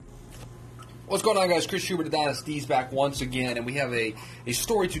What's going on, guys? Chris Schubert, Adonis D's back once again, and we have a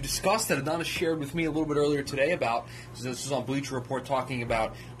story to discuss that Adonis shared with me a little bit earlier today about, so this is on Bleacher Report, talking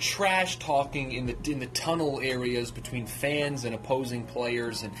about trash talking in the tunnel areas between fans and opposing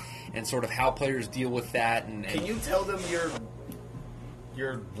players, and sort of how players deal with that. And can you tell them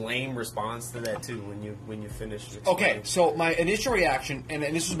your lame response to that too when you finish? Okay, so my initial reaction, and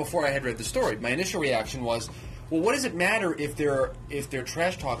this was before I had read the story, my initial reaction was, well, what does it matter if they're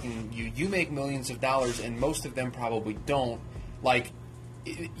trash talking you? You make millions of dollars, and most of them probably don't. Like,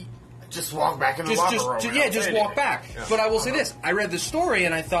 just walk back in the locker room. Just walk back. Yeah. But I will say this: I read the story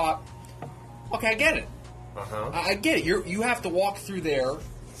and I thought, okay, I get it. I get it. You have to walk through there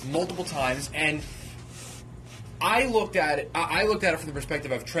multiple times, and I looked at it. I looked at it from the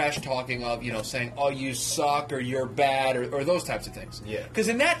perspective of trash talking, of saying, "Oh, you suck," or "You're bad," or those types of things. Yeah. Because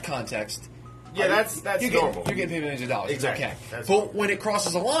in that context. Yeah, that's normal. You're getting paid millions of dollars. Exactly. Okay. That's but normal. when it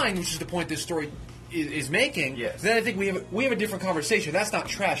crosses a line, which is the point this story is making, yes. Then I think we have a different conversation. That's not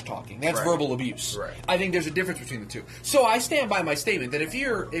trash talking. That's verbal abuse. Right. I think there's a difference between the two. So I stand by my statement that if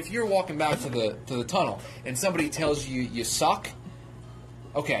you're walking back to the tunnel and somebody tells you you suck,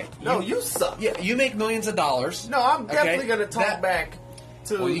 okay. No, you suck. Yeah, you make millions of dollars. No, I'm definitely going to talk back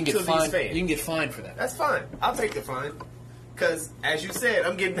to these fans. You can get fined for that. That's fine. I'll take the fine. Because, as you said,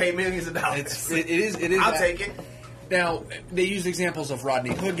 I'm getting paid millions of dollars. It is. I'll take it. Now, they use examples of Rodney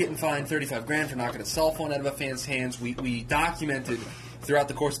Hood getting fined $35,000 for knocking a cell phone out of a fan's hands. We documented throughout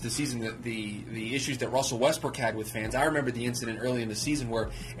the course of the season the issues that Russell Westbrook had with fans. I remember the incident early in the season where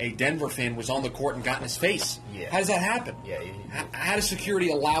a Denver fan was on the court and got in his face. Yeah. How does that happen? Yeah. How does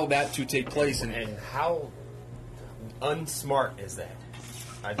security allow that to take place? And how unsmart is that?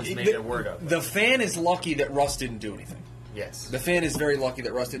 I just made that word up. The fan is lucky that Russ didn't do anything. Yes. The fan is very lucky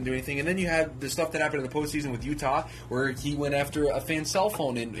that Russ didn't do anything. And then you have the stuff that happened in the postseason with Utah, where he went after a fan's cell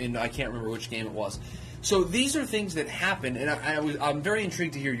phone in I can't remember which game it was. So these are things that happen, and I'm very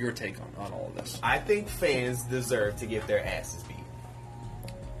intrigued to hear your take on all of this. I think fans deserve to get their asses beat.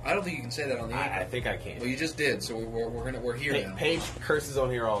 I don't think you can say that on the air. I think I can. Well, you just did, so we're here now. Paige curses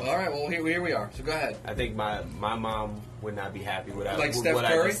on here all the time. All right, well here we are. So go ahead. I think my mom would not be happy with like what Steph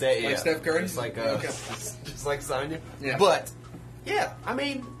Curry? I just said. Like Steph Curry? Just like just like Sonya. Yeah. But yeah, I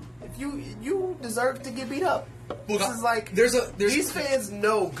mean, if you deserve to get beat up. Well, this is like these fans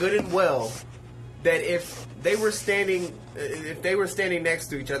know good and well that if they were standing next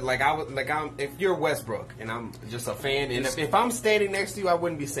to each other, if you're Westbrook and I'm just a fan, and if I'm standing next to you, I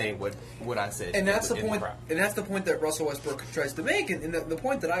wouldn't be saying what I said. And that's the point. And that's the point that Russell Westbrook tries to make. And the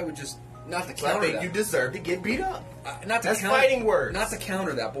point that I would just not to counter I think that. You deserve to get beat up. That's fighting words. Not to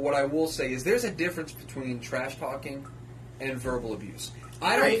counter that, but what I will say is there's a difference between trash talking and verbal abuse.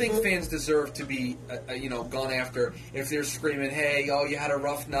 I don't think fans deserve to be, gone after if they're screaming, "Hey, you had a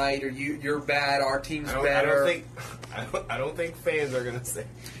rough night," or "You're bad. Our team's better." I don't think fans are gonna say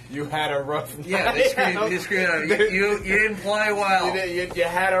you had a rough night. Yeah, they scream at you didn't play well. You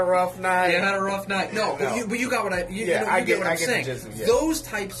had a rough night. You had a rough night. No. But you got what I. I get what I'm saying. Those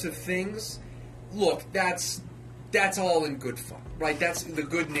types of things. Look, that's all in good fun, right? That's the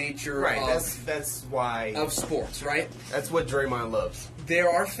good nature. Right. That's why of sports, right? That's what Draymond loves. There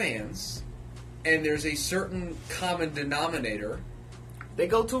are fans, and there's a certain common denominator. They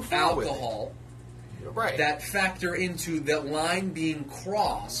go too far with alcohol. Right. That factor into the line being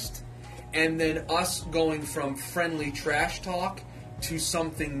crossed, and then us going from friendly trash talk to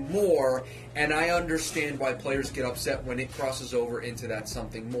something more. And I understand why players get upset when it crosses over into that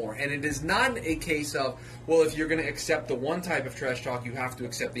something more. And it is not a case of, well, if you're going to accept the one type of trash talk, you have to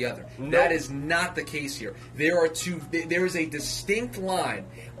accept the other. Nope. That is not the case here. There is a distinct line.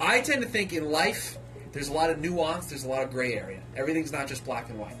 I tend to think in life, there's a lot of nuance, there's a lot of gray area. Everything's not just black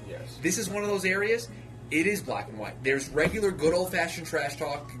and white. Yes. This is one of those areas. It is black and white. There's regular, good old-fashioned trash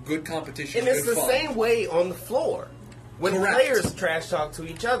talk, good competition, and it's good the fun. Same way on the floor when players trash talk to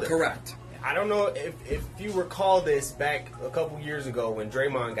each other. Correct. I don't know if you recall this back a couple years ago when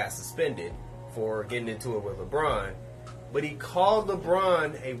Draymond got suspended for getting into it with LeBron, but he called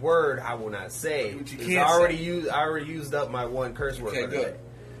LeBron a word I will not say. Which you can't I already used up my one curse word. Okay, good.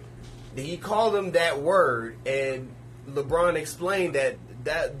 He called him that word, and LeBron explained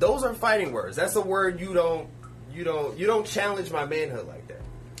that those are fighting words. That's a word you don't challenge my manhood like that.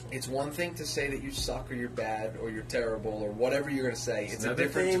 It's one thing to say that you suck or you're bad or you're terrible or whatever you're going to say. It's a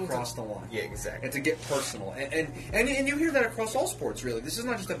difference to cross the line. Yeah, exactly. And to get personal. And you hear that across all sports, really. This is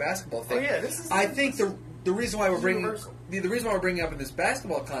not just a basketball thing. Oh, yeah. I think the reason why we're bringing up in this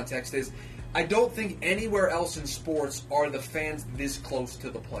basketball context is I don't think anywhere else in sports are the fans this close to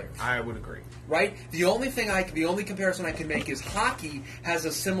the players. I would agree. Right? The only comparison I can make is hockey has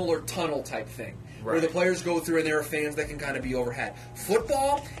a similar tunnel type thing. Where the players go through and there are fans that can kind of be overhead.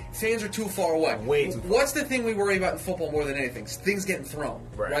 Football, fans are too far away. Way too far. What's the thing we worry about in football more than anything? Things getting thrown.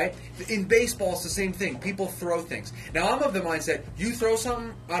 Right? In baseball, it's the same thing. People throw things. Now, I'm of the mindset, you throw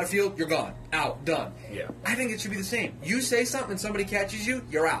something out of field, you're gone. Out. Done. Yeah. I think it should be the same. You say something and somebody catches you,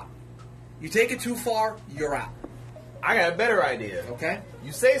 you're out. You take it too far, you're out. I got a better idea. Okay?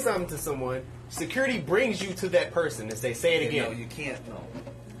 You say something to someone, security brings you to that person and say it again. No, you can't. No.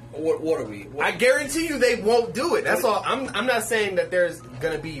 What are we? I guarantee you they won't do it. That's all. I'm not saying that there's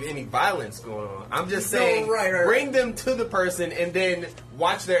going to be any violence going on. I'm just saying bring them to the person and then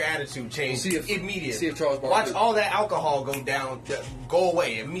watch their attitude change immediately. See if Charles Barkley, watch all that alcohol go down, go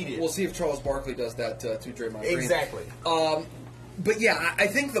away immediately. We'll see if Charles Barkley does that to Draymond Green. Exactly. But yeah, I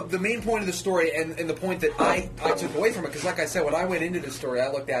think the main point of the story and the point that I took away from it, because like I said, when I went into the story, I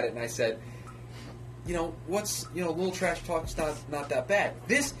looked at it and I said, a little trash talk is not that bad.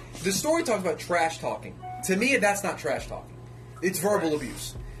 The story talks about trash talking. To me, that's not trash talking. It's verbal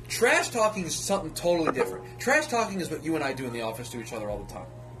abuse. Trash talking is something totally different. Trash talking is what you and I do in the office to each other all the time.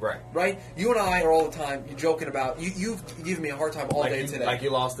 Right? You and I are all the time, you're joking about, you've given me a hard time all day today. Like you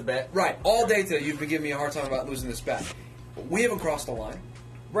lost the bet? Right. All day today, you've been giving me a hard time about losing this bet. But we haven't crossed the line.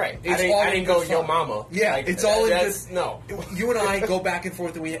 Right. I didn't go yo mama. Yeah, like, it's all in good. No. You and I go back and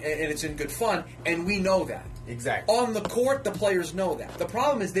forth, and it's in good fun, and we know that. Exactly. On the court, the players know that. The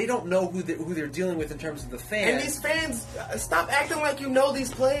problem is they don't know who they're dealing with in terms of the fans. And these fans, stop acting like you know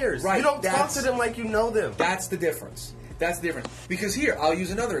these players. Right. You don't talk to them like you know them. That's the difference. That's the difference. Because here, I'll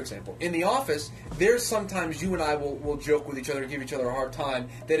use another example. In the office, there's sometimes you and I will joke with each other and give each other a hard time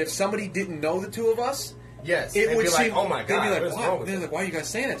that if somebody didn't know the two of us, yes, it would be seem, like, oh my God, they'd be like, why? They're like, why are you guys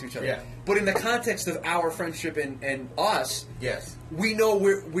saying that to each other? Yeah. But in the context of our friendship and us, yes, we know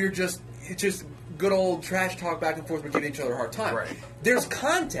we're just it's just good old trash talk back and forth. We're giving each other a hard time. Right. There's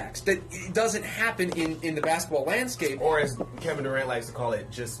context that it doesn't happen in the basketball landscape, or as Kevin Durant likes to call it,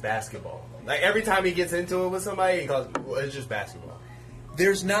 just basketball. Like every time he gets into it with somebody, he calls it's just basketball.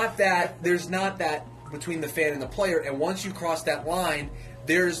 There's not that between the fan and the player, and once you cross that line.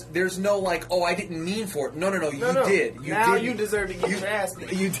 There's no like, oh, I didn't mean for it. No, you did. You deserve to get your ass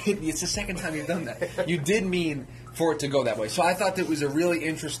beat. You did. It's the second time you've done that. You did mean for it to go that way. So I thought that was a really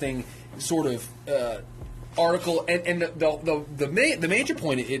interesting sort of article. And the major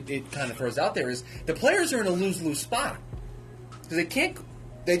point it kind of throws out there is the players are in a lose-lose spot because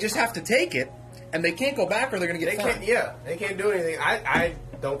they just have to take it, and they can't go back or they're going to get fined. They can't do anything. I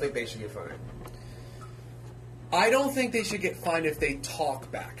don't think they should get fined. I don't think they should get fined if they talk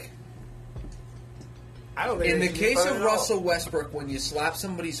back. I don't think in the case of Russell Westbrook, when you slap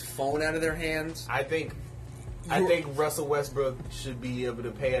somebody's phone out of their hands, I think Russell Westbrook should be able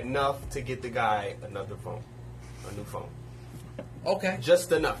to pay enough to get the guy a new phone. Okay,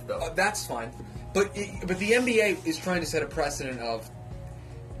 just enough though. That's fine, but the NBA is trying to set a precedent of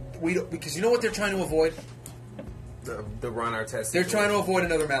because you know what they're trying to avoid. The Ron Artest. They're trying to avoid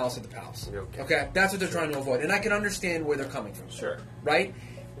another Malice at the Palace. Okay, that's what they're trying to avoid, and I can understand where they're coming from. Sure, right?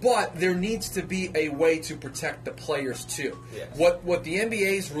 But there needs to be a way to protect the players too. Yes. What the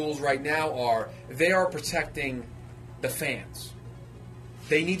NBA's rules right now are, they are protecting the fans.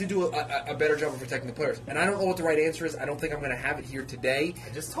 They need to do a better job of protecting the players, and I don't know what the right answer is. I don't think I'm going to have it here today.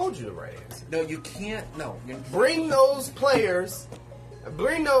 I just told you the right answer. No, you can't. No, bring those players,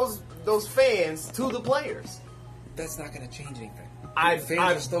 bring those fans to the players. That's not going to change anything. Fans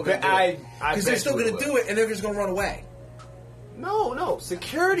are still going to do it. Because they're still going to do it, and they're just going to run away. No.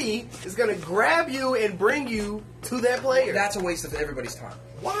 Security is going to grab you and bring you to that player. That's a waste of everybody's time.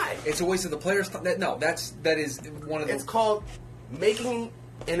 Why? It's a waste of the player's time. That is one of the... It's called making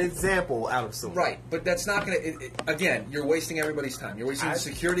an example out of someone. Right, but that's not going to... Again, you're wasting everybody's time. You're wasting the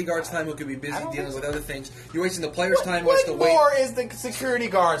security guard's time who could be busy dealing with other things. You're wasting the player's time. What more is the security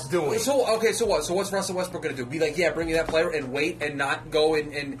guards doing? So what? So what's Russell Westbrook going to do? Be like, yeah, bring me that player and wait and not go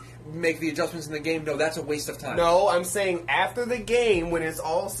and make the adjustments in the game? No, that's a waste of time. No, I'm saying after the game, when it's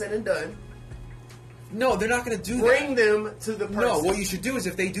all said and done... No, they're not going to do that. Bring them to the person. No, what you should do is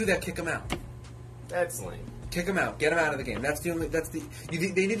if they do that, kick them out. That's lame. Kick them out. Get them out of the game.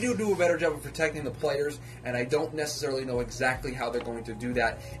 They need to do a better job of protecting the players, and I don't necessarily know exactly how they're going to do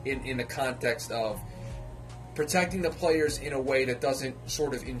that in the context of protecting the players in a way that doesn't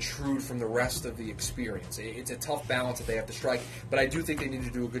sort of intrude from the rest of the experience. It's a tough balance that they have to strike, but I do think they need to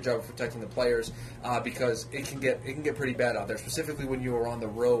do a good job of protecting the players because it can get pretty bad out there, specifically when you are on the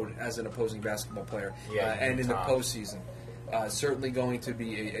road as an opposing basketball player and in the postseason. certainly going to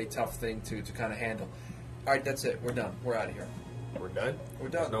be a tough thing to kind of handle. All right, that's it. We're done. We're out of here. We're done? We're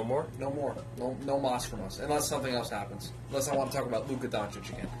done. No more? No more. No Moss from us. Unless something else happens. Unless I want to talk about Luka Doncic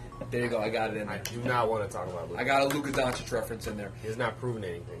again. There you go. I got it in I there. do not want to talk about Luka. I got a Luka Doncic reference in there. He's not proven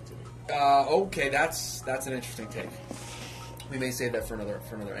anything to me. Okay, that's an interesting take. We may save that for another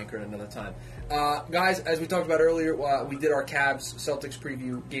anchor at another time. Guys, as we talked about earlier, we did our Cavs Celtics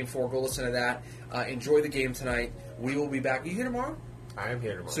preview, Game 4. Go listen to that. Enjoy the game tonight. We will be back. Are you here tomorrow? I am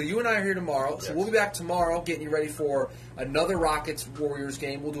here tomorrow. So you and I are here tomorrow. Yes. So we'll be back tomorrow, getting you ready for another Rockets-Warriors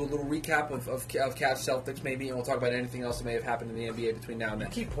game. We'll do a little recap of Cavs Celtics maybe, and we'll talk about anything else that may have happened in the NBA between now and then.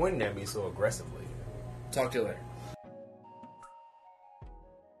 You keep pointing at me so aggressively. Talk to you later.